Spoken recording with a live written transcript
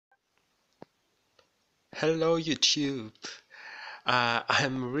Hello, YouTube.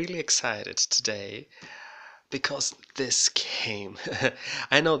 I'm really excited today because this came.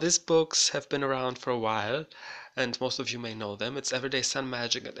 I know these books have been around for a while, and most of you may know them. It's Everyday Sun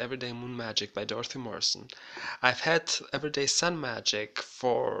Magic and Everyday Moon Magic by Dorothy Morrison. I've had Everyday Sun Magic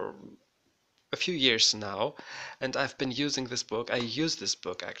for a few years now, and I've been using this book. I use this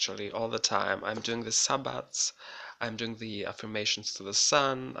book actually all the time. I'm doing the Sabbats, I'm doing the affirmations to the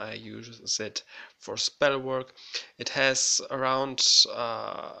sun, I use it for spell work. It has around,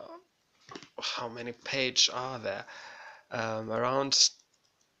 how many pages are there? Around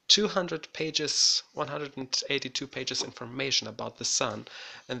 200 pages, 182 pages information about the sun,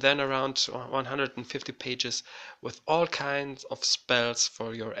 and then around 150 pages with all kinds of spells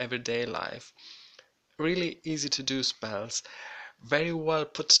for your everyday life. Really easy to do spells, very well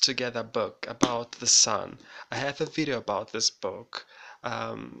put together book about the sun. I have a video about this book,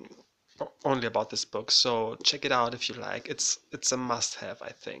 um, only about this book, so check it out if you like. It's a must-have,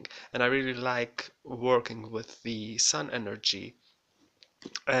 I think, and I really like working with the sun energy.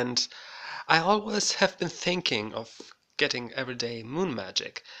 And I always have been thinking of getting everyday moon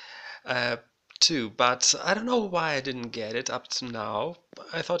magic uh, too, but I don't know why I didn't get it up to now.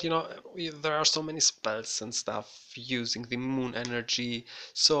 I thought, there are so many spells and stuff using the moon energy,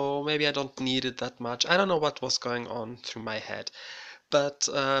 so maybe I don't need it that much. I don't know what was going on through my head, but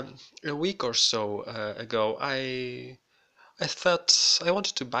a week or so ago, I thought I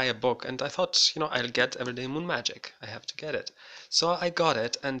wanted to buy a book, and I thought, I'll get Everyday Moon Magic. I have to get it. So I got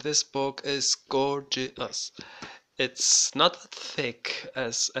it, and this book is gorgeous. It's not that thick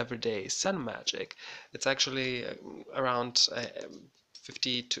as Everyday Sun Magic. It's actually around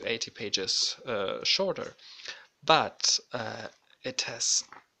 50 to 80 pages shorter, but it has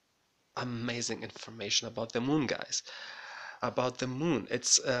amazing information about the moon, guys. About the moon.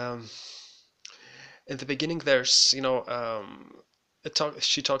 It's in the beginning. There's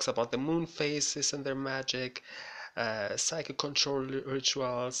she talks about the moon phases and their magic, psychic control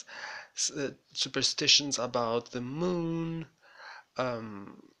rituals, superstitions about the moon,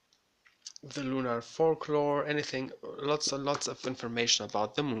 um, the lunar folklore, anything, lots and lots of information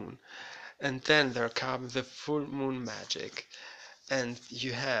about the moon. And then there comes the full moon magic, and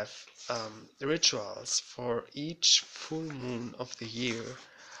you have rituals for each full moon of the year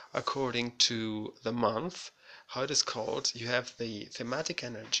according to the month, how it is called. You have the thematic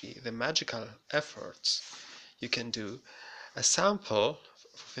energy, the magical efforts you can do, a sample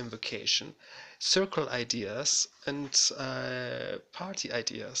of invocation, circle ideas, and party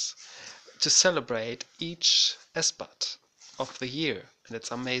ideas to celebrate each aspect of the year, and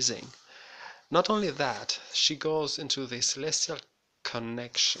it's amazing. Not only that, she goes into the celestial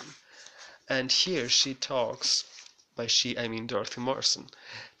connection, and here she talks, by she I mean Dorothy Morrison,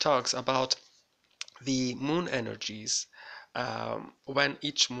 talks about the moon energies when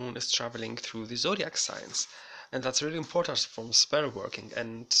each moon is traveling through the zodiac signs. And that's really important for spell working,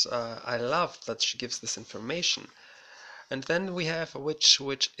 and I love that she gives this information. And then we have which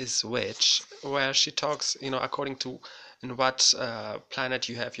is which, where she talks, according to in what planet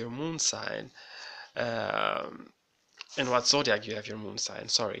you have your moon sign, um, in what zodiac you have your moon sign.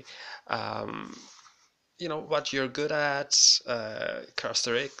 Sorry, um, what you're good at,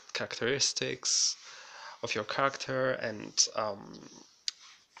 characteristics of your character, and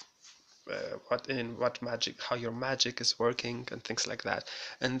what magic, how your magic is working, and things like that.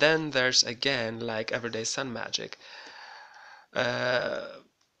 And then there's again like everyday sun magic, uh,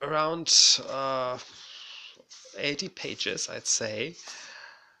 around 80 pages, I'd say.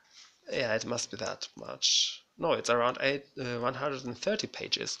 Yeah, it must be that much. No, it's around 130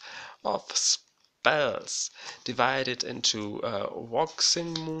 pages of spells divided into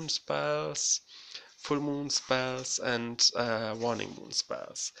waxing moon spells, full moon spells, and waning moon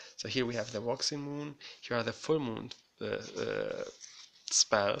spells. So here we have the waxing moon, here are the full moon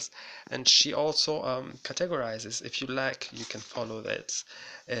spells, and she also categorizes. If you like, you can follow that.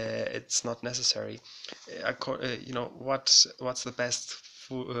 It's not necessary. What's the best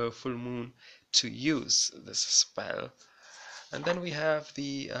full moon to use this spell. And then we have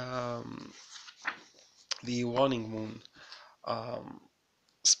the waning moon um,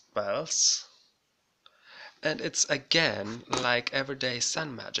 spells, and it's again like everyday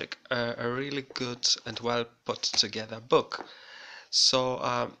sun magic, a really good and well put together book. So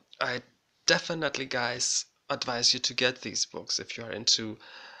I definitely, guys, advise you to get these books if you are into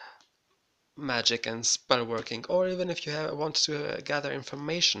magic and spell working, or even if you want to gather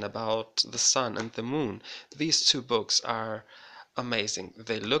information about the sun and the moon. These two books are amazing.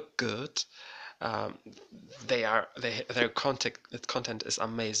 They look good. Um, their content is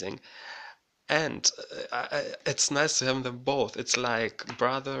amazing, And it's nice to have them both. It's like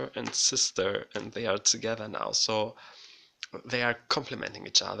brother and sister, and they are together now. So they are complementing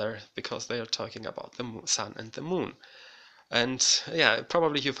each other because they are talking about the sun and the moon. And yeah,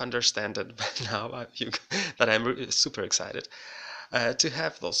 probably you've understood it by now that I'm super excited to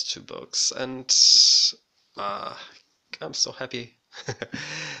have those two books. And uh, I'm so happy.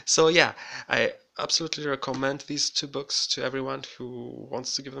 So yeah, I absolutely recommend these two books to everyone who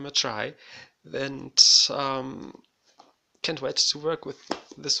wants to give them a try. And can't wait to work with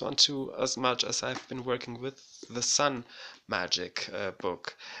this one too, as much as I've been working with the Sun Magic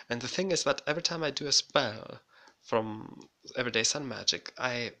book. And the thing is that every time I do a spell from Everyday Sun Magic,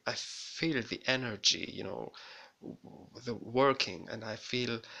 I feel the energy, you know, the working, and I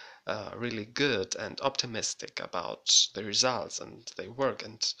feel really good and optimistic about the results, and they work,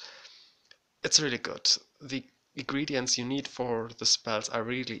 and it's really good. The ingredients you need for the spells are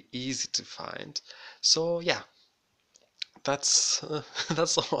really easy to find. So yeah, that's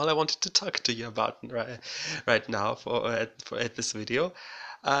that's all I wanted to talk to you about right now for this video.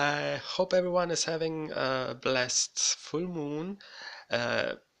 I hope everyone is having a blessed full moon,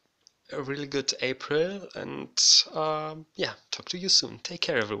 uh, a really good April, and yeah, talk to you soon. Take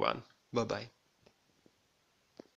care, everyone. Bye bye.